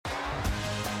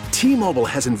T-Mobile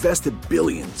has invested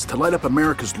billions to light up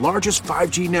America's largest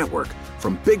 5G network,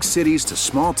 from big cities to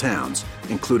small towns,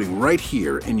 including right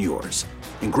here in yours.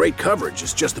 And great coverage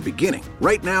is just the beginning.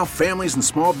 Right now, families and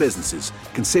small businesses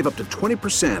can save up to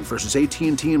 20% versus AT&T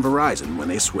and Verizon when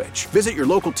they switch. Visit your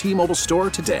local T-Mobile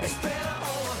store today.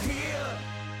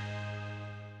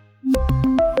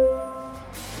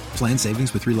 Plan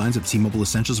savings with 3 lines of T-Mobile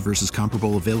Essentials versus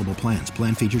comparable available plans.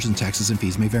 Plan features and taxes and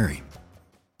fees may vary.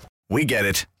 We get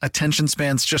it. Attention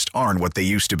spans just aren't what they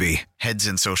used to be. Heads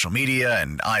in social media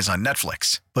and eyes on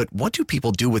Netflix. But what do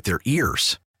people do with their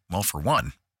ears? Well, for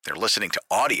one, they're listening to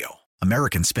audio.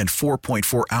 Americans spend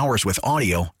 4.4 hours with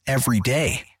audio every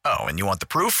day. Oh, and you want the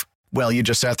proof? Well, you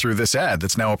just sat through this ad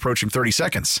that's now approaching 30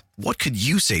 seconds. What could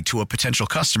you say to a potential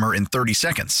customer in 30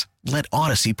 seconds? Let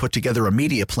Odyssey put together a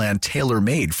media plan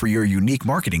tailor-made for your unique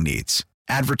marketing needs.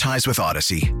 Advertise with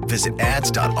Odyssey. Visit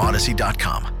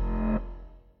ads.odyssey.com.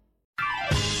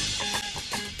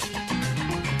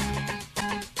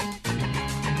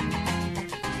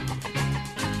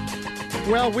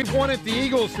 Well, we've wanted the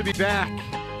Eagles to be back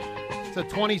to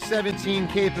 2017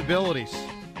 capabilities.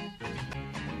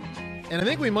 And I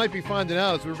think we might be finding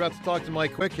out, as we're about to talk to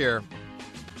Mike Quick here,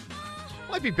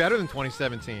 might be better than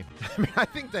 2017. I mean, I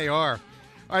think they are.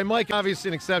 All right, Mike, obviously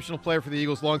an exceptional player for the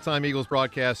Eagles, longtime Eagles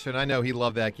broadcaster, and I know he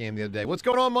loved that game the other day. What's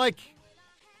going on, Mike?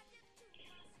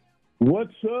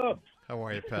 What's up? How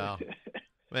are you, pal?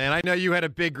 Man, I know you had a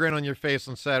big grin on your face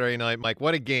on Saturday night, Mike.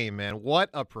 What a game, man. What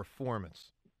a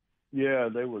performance. Yeah,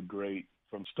 they were great.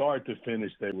 From start to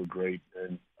finish, they were great.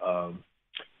 And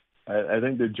I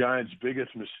think the Giants'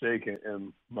 biggest mistake,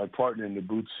 and my partner in the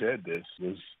booth said this,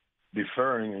 was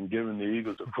deferring and giving the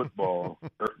Eagles a football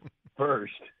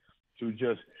first. To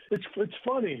just, it's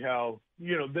funny how,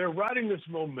 they're riding this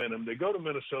momentum. They go to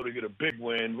Minnesota, get a big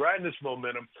win, riding this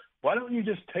momentum. Why don't you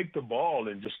just take the ball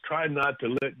and just try not to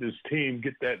let this team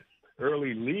get that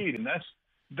early lead? And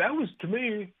that was, to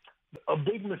me, a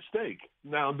big mistake.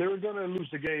 Now, they were going to lose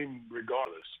the game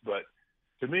regardless, but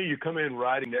to me, you come in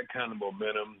riding that kind of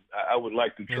momentum. I would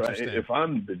like to try. If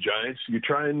I'm the Giants, you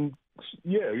try and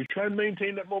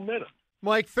maintain that momentum.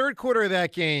 Mike, third quarter of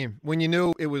that game, when you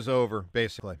knew it was over,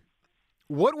 basically,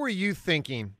 what were you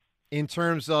thinking in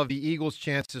terms of the Eagles'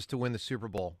 chances to win the Super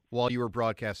Bowl while you were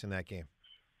broadcasting that game?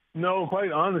 No,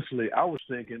 quite honestly, I was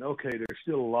thinking, okay, there's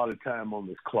still a lot of time on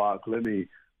this clock. Let me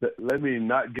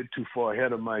not get too far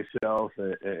ahead of myself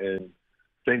and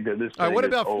think that this. All right, what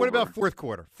about fourth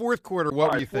quarter? Fourth quarter,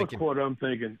 what were you thinking? Fourth quarter, I'm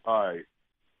thinking, all right,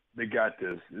 they got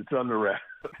this. It's on the wraps.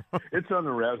 It's on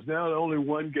the wraps. Now only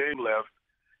one game left,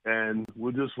 and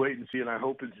we'll just wait and see. And I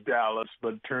hope it's Dallas,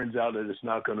 but it turns out that it's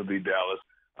not going to be Dallas.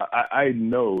 I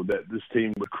know that this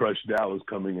team would crush Dallas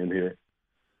coming in here.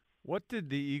 What did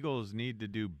the Eagles need to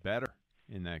do better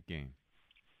in that game?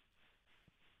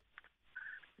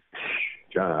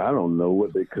 John, I don't know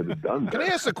what they could have done. Can I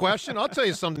ask a question? I'll tell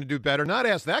you something to do better. Not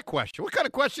ask that question. What kind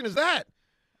of question is that?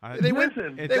 They win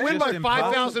by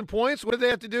 5,000 points. What did they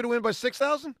have to do to win by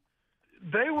 6,000?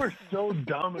 They were so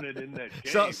dominant in that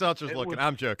game. Seltzer's looking.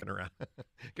 I'm joking around.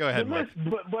 Go ahead, Mike.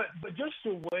 But just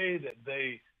the way that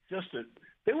they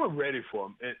were ready for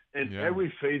them in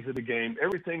every phase of the game,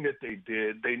 everything that they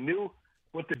did. They knew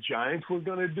what the Giants were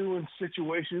going to do in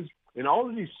situations, in all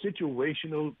of these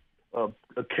situational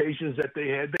occasions that they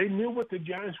had. They knew what the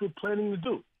Giants were planning to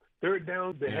do. Third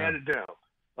down, they had it down.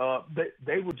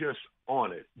 They were just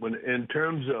on it. When in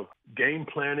terms of game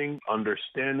planning,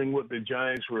 understanding what the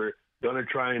Giants were going to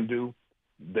try and do,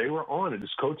 they were on it.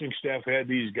 This coaching staff had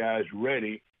these guys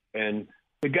ready, and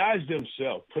the guys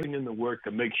themselves putting in the work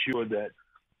to make sure that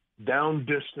down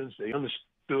distance, they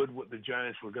understood what the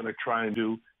Giants were going to try and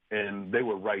do, and they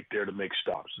were right there to make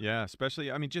stops. Yeah, especially,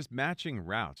 just matching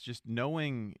routes, just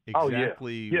knowing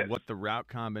exactly what the route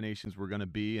combinations were going to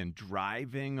be and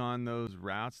driving on those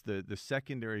routes. The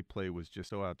secondary play was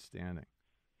just so outstanding.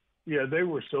 Yeah, they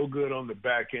were so good on the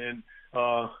back end.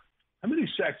 How many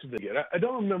sacks did they get? I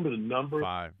don't remember the number.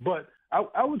 5. But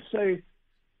I would say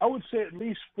at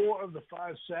least 4 of the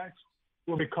 5 sacks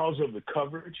were because of the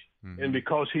coverage and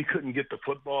because he couldn't get the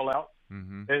football out.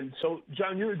 Mm-hmm. And so,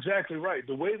 John, you're exactly right.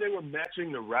 The way they were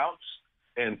matching the routes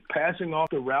and passing off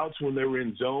the routes when they were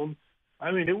in zone,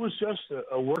 it was just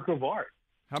a work of art.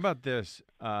 How about this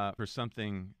for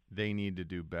something they need to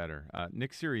do better?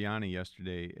 Nick Sirianni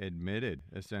yesterday admitted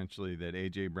essentially that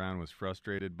A.J. Brown was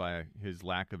frustrated by his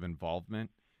lack of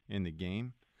involvement in the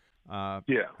game.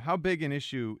 How big an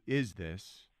issue is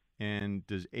this, and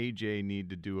does A.J. need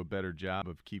to do a better job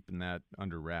of keeping that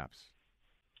under wraps?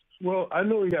 Well, I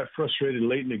know he got frustrated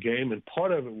late in the game, and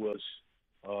part of it was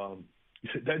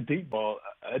that deep ball.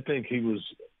 I think he was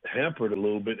hampered a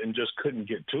little bit and just couldn't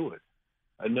get to it.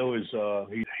 I know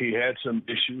he had some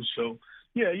issues. So,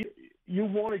 yeah, you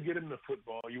want to get him the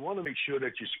football. You want to make sure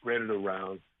that you spread it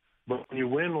around. But when you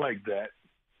win like that,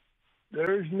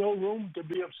 there's no room to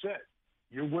be upset.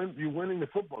 You're winning the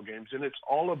football games, and it's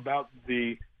all about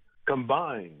the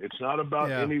combined. It's not about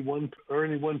any one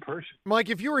person. Mike,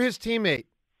 if you were his teammate,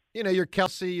 you're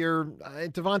Kelsey, you're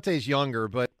Devontae's younger,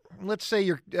 but let's say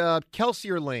you're Kelsey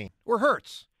or Lane or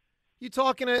Hurts. You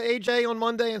talking to AJ on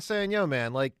Monday and saying, yo,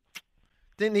 man, like,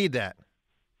 didn't need that.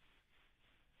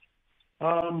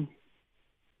 I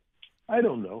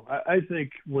don't know. I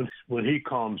think when he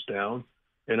calms down,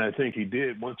 and I think he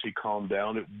did once he calmed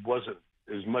down, it wasn't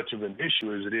as much of an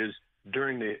issue as it is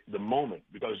during the moment,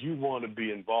 because you want to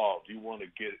be involved. You want to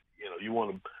you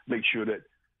want to make sure that,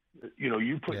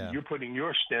 you're putting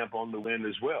your stamp on the win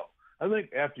as well. I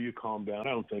think after you calm down,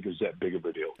 I don't think it's that big of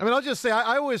a deal. I mean, I'll just say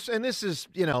I always, and this is,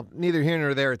 neither here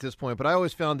nor there at this point, but I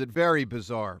always found it very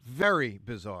bizarre,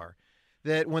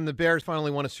 that when the Bears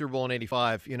finally won a Super Bowl in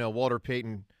 '85, Walter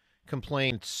Payton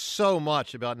complained so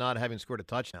much about not having scored a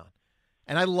touchdown.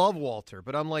 And I love Walter,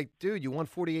 but I'm like, dude, you won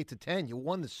 48-10. You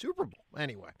won the Super Bowl.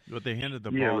 Anyway. But they handed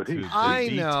the ball to the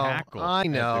tackle at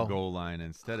the goal line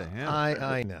instead of him.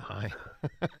 I know.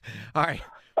 All right.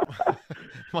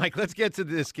 Mike, let's get to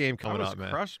this game coming up, man.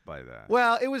 I was crushed by that.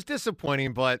 Well, it was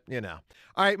disappointing, but, All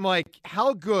right, Mike,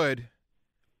 how good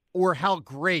or how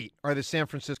great are the San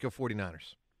Francisco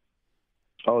 49ers?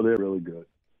 Oh, they're really good.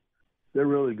 They're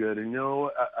really good. And,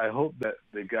 I hope that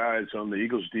the guys on the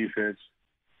Eagles defense,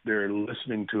 they're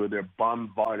listening to it. They're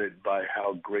bombarded by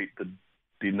how great the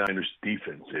Niners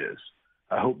defense is.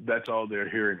 I hope that's all they're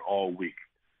hearing all week,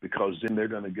 because then they're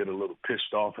going to get a little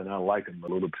pissed off, and I like them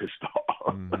a little pissed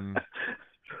off. Mm-hmm.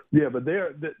 Yeah, but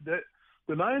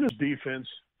the Niners defense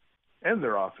and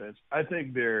their offense, I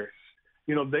think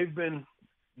they've been,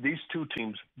 these two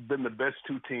teams, been the best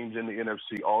two teams in the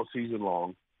NFC all season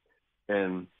long,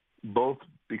 and both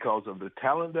because of the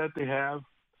talent that they have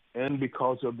and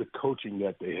because of the coaching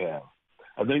that they have.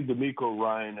 I think DeMeco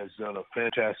Ryan has done a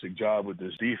fantastic job with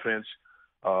this defense.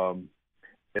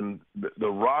 And the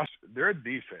roster, their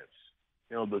defense,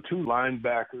 the two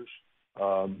linebackers,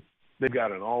 they've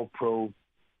got an all-pro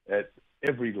at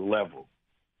every level.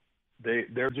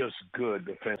 They're just good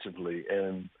defensively,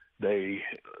 and they,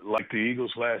 like the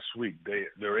Eagles last week,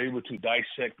 they're able to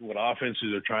dissect what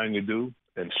offenses are trying to do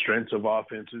and strengths of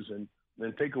offenses and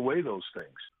then take away those things.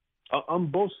 On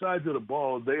both sides of the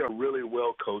ball, they are really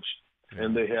well coached,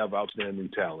 and they have outstanding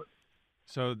talent.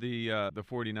 So the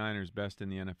 49ers best in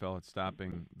the NFL at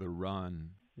stopping the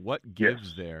run. What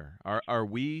gives there? Are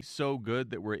we so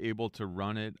good that we're able to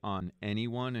run it on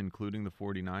anyone, including the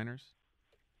 49ers?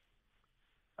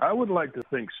 I would like to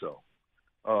think so.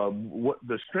 What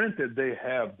the strength that they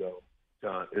have, though,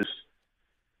 John, is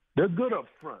they're good up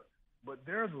front, but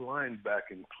their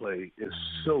linebacking play is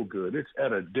so good. It's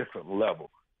at a different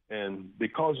level. And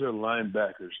because their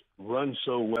linebackers run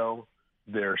so well,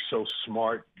 they're so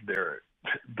smart,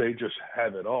 they just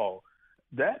have it all.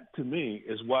 That, to me,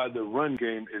 is why the run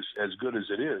game is as good as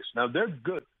it is. Now, they're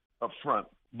good up front,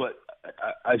 but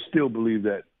I still believe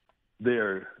that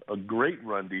they're a great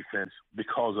run defense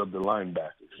because of the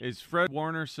linebackers. Is Fred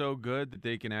Warner so good that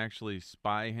they can actually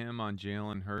spy him on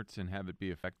Jalen Hurts and have it be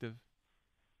effective?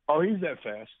 Oh, he's that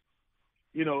fast.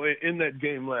 In that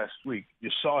game last week, you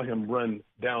saw him run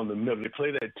down the middle. They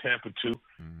played at Tampa, too,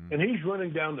 and he's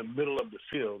running down the middle of the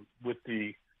field with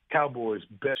the Cowboys'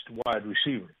 best wide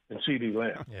receiver in CeeDee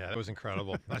Lamb. Yeah, that was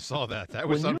incredible. I saw that. That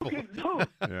was unbelievable.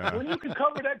 When you can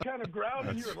cover that kind of ground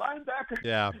and you're a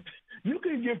linebacker, you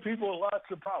can give people lots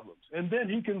of problems. And then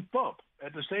he can thump.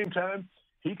 At the same time,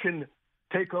 he can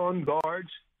take on guards.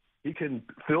 He can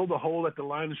fill the hole at the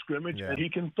line of scrimmage, and he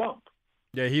can thump.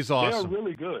 Yeah, he's awesome. They're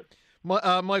really good.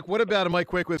 Mike, what about him? Mike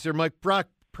Quick with here. Mike, Brock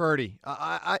Purdy.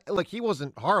 Look, he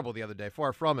wasn't horrible the other day,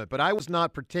 far from it, but I was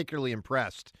not particularly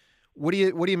impressed. What do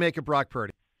you make of Brock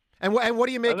Purdy? And what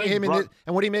do you make of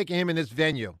him in this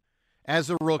venue as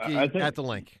a rookie at the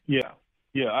Link?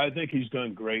 Yeah, I think he's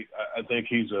done great. I think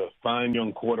he's a fine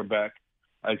young quarterback.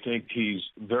 I think he's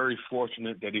very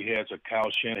fortunate that he has a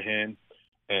Kyle Shanahan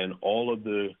and all of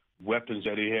the weapons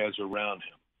that he has around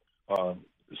him.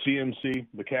 CMC,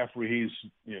 McCaffrey,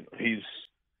 he's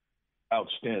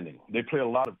outstanding. They play a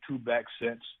lot of two-back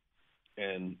sets,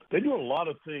 and they do a lot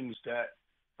of things that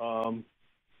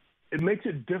it makes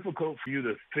it difficult for you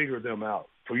to figure them out,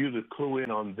 for you to clue in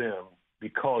on them,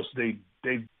 because they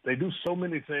do so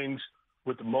many things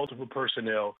with the multiple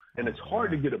personnel, and it's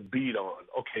hard to get a beat on.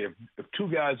 Okay, if two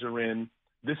guys are in,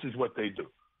 this is what they do.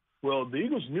 Well, the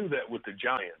Eagles knew that with the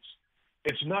Giants.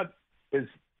 It's not as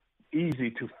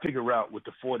easy to figure out with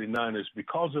the 49ers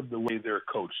because of the way they're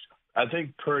coached. I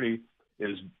think Purdy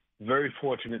is very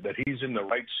fortunate that he's in the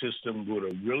right system with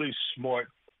a really smart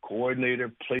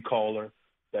coordinator, play caller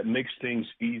that makes things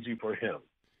easy for him.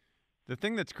 The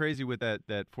thing that's crazy with that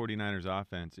 49ers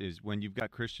offense is when you've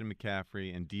got Christian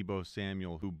McCaffrey and Deebo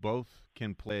Samuel, who both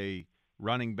can play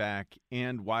running back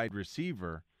and wide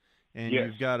receiver, and Yes.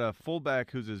 you've got a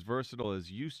fullback who's as versatile as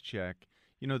Juszczyk.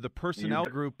 You know, the personnel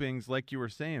groupings, like you were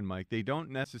saying, Mike, they don't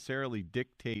necessarily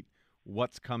dictate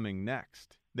what's coming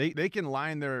next. They can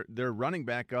line their running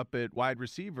back up at wide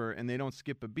receiver, and they don't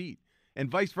skip a beat. And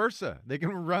vice versa. They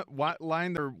can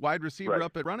line their wide receiver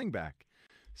up at running back.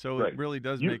 So it really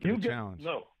does make it a challenge.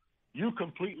 No, you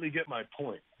completely get my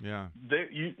point. Yeah.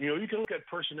 You can look at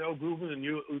personnel grouping and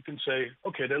you can say,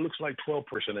 okay, that looks like 12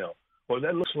 personnel, or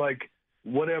that looks like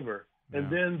whatever. Yeah.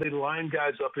 And then they line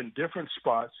guys up in different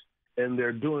spots, and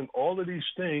they're doing all of these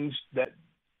things that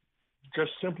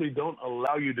just simply don't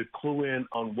allow you to clue in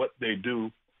on what they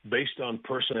do based on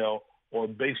personnel or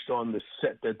based on the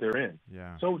set that they're in.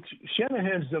 Yeah. So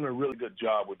Shanahan's done a really good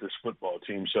job with this football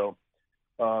team. So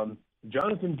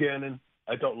Jonathan Gannon,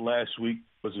 I thought last week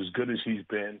was as good as he's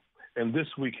been. And this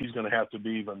week he's going to have to be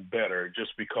even better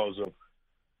just because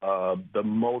of the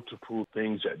multiple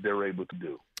things that they're able to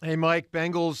do. Hey, Mike,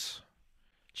 Bengals,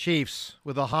 Chiefs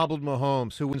with a hobbled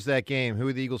Mahomes. Who wins that game? Who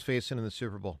are the Eagles facing in the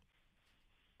Super Bowl?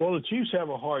 Well, the Chiefs have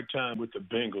a hard time with the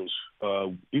Bengals,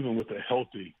 even with a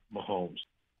healthy Mahomes.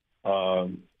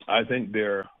 I think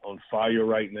they're on fire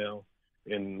right now.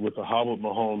 And with the hobbled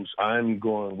Mahomes, I'm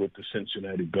going with the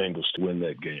Cincinnati Bengals to win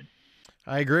that game.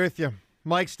 I agree with you.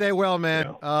 Mike, stay well,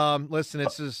 man. Yeah. Listen,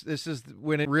 this is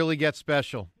when it really gets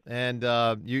special. And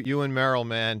you and Merrill,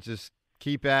 man, just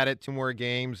keep at it. 2 more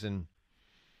games, and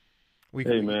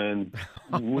Hey, man,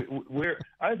 I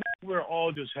think we're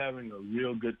all just having a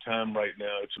real good time right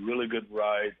now. It's a really good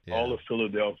ride. Yeah. All of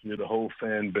Philadelphia, the whole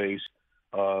fan base.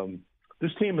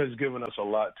 This team has given us a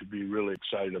lot to be really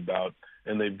excited about,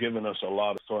 and they've given us a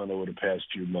lot of fun over the past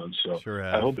few months. So sure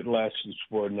I hope it lasts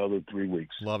for another 3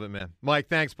 weeks. Love it, man. Mike,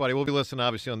 thanks, buddy. We'll be listening,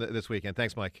 obviously, on this weekend.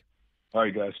 Thanks, Mike. All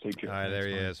right, guys. Take care. All right, there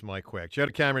he is, Mike Quick. Joe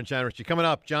Cameron, John Ritchie. Coming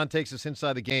up, John takes us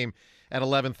inside the game at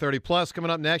 11:30. Plus, coming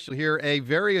up next, you'll hear a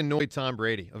very annoyed Tom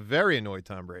Brady.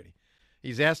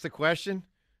 He's asked a question,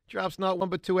 drops not 1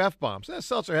 but 2 F-bombs.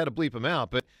 Seltzer had to bleep him out,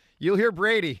 but you'll hear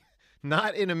Brady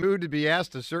not in a mood to be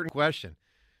asked a certain question.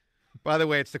 By the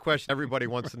way, it's the question everybody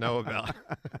wants to know about.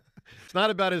 It's not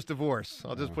about his divorce.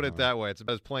 I'll just put it that way. It's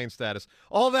about his playing status.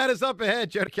 All that is up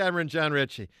ahead. Joe Cameron, John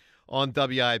Ritchie on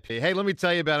WIP. Hey, let me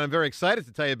tell you about it. I'm very excited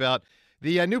to tell you about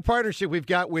the new partnership we've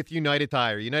got with United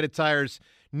Tire. United Tire's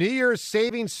New Year's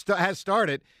savings has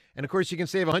started. And, of course, you can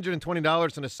save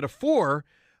 $120 on a set of 4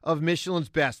 of Michelin's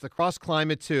Best, the Cross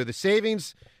Climate 2. The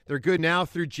savings, they're good now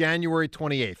through January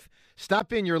 28th.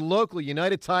 Stop in your local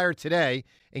United Tire today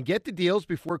and get the deals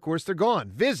before, of course, they're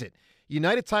gone. Visit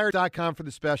UnitedTire.com for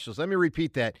the specials. Let me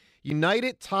repeat that.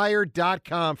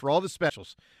 UnitedTire.com for all the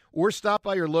specials. Or stop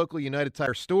by your local United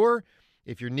Tire store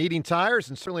if you're needing tires,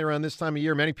 and certainly around this time of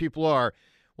year, many people are.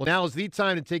 Well, now is the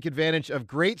time to take advantage of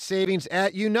great savings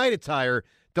at United Tire.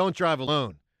 Don't drive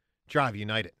alone. Drive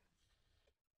United.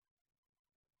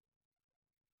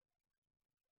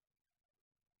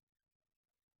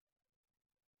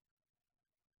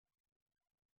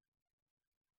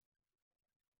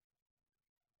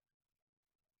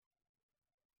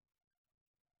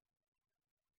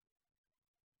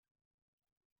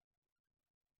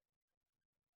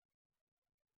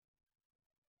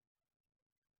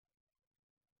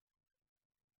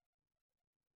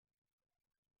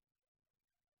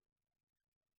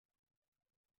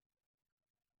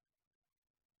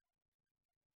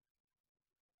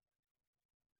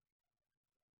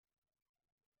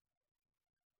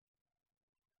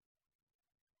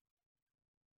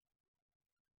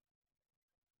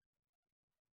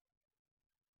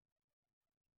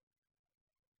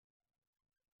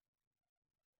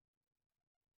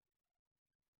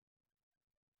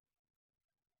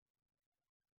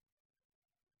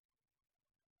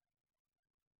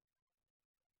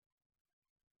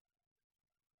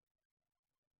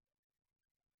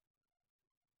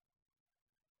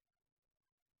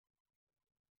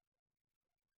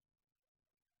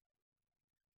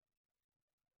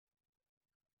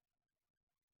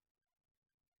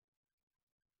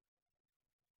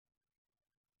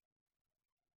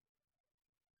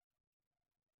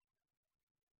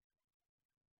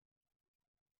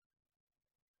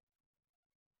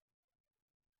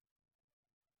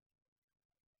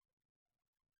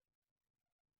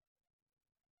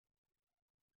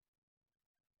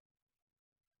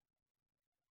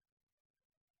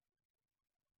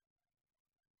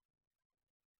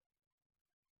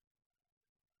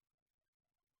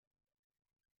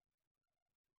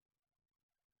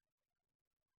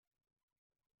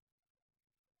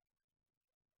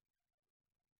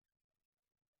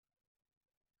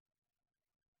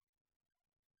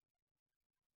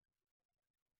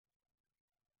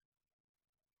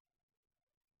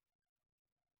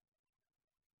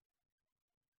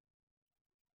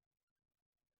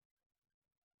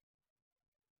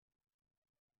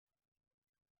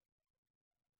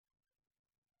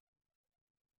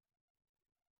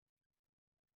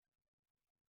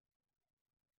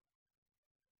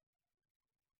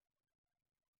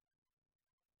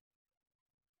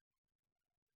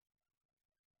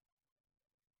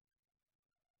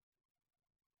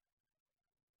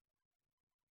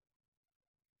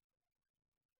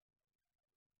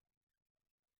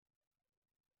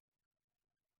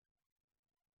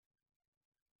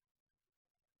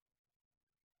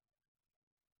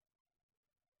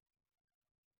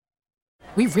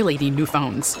 We really need new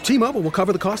phones. T-Mobile will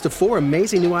cover the cost of 4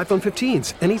 amazing new iPhone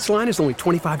 15s, and each line is only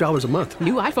 $25 a month.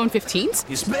 New iPhone 15s?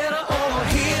 It's better over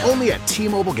here. Only at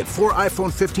T-Mobile, get 4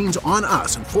 iPhone 15s on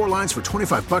us and 4 lines for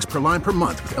 $25 per line per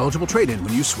month with eligible trade-in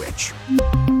when you switch.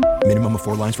 Minimum of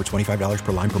 4 lines for $25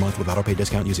 per line per month with autopay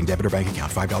discount using debit or bank account.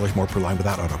 $5 more per line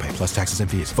without autopay, plus taxes and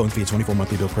fees. Phone fee at 24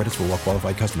 monthly bill credits for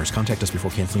well-qualified customers. Contact us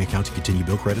before canceling account to continue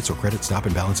bill credits or credit stop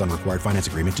and balance on required finance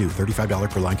agreement due. $35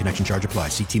 per line connection charge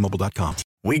applies. See T-Mobile.com.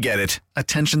 We get it.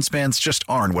 Attention spans just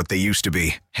aren't what they used to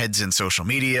be. Heads in social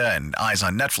media and eyes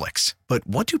on Netflix. But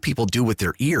what do people do with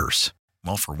their ears?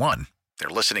 Well, for one, they're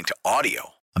listening to audio.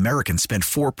 Americans spend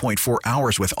 4.4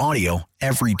 hours with audio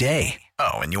every day.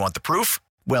 Oh, and you want the proof?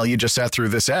 Well, you just sat through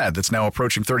this ad that's now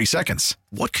approaching 30 seconds.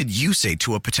 What could you say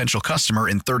to a potential customer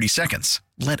in 30 seconds?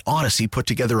 Let Odyssey put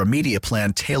together a media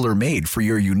plan tailor-made for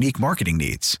your unique marketing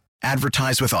needs.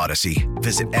 Advertise with Odyssey.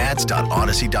 Visit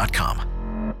ads.odyssey.com.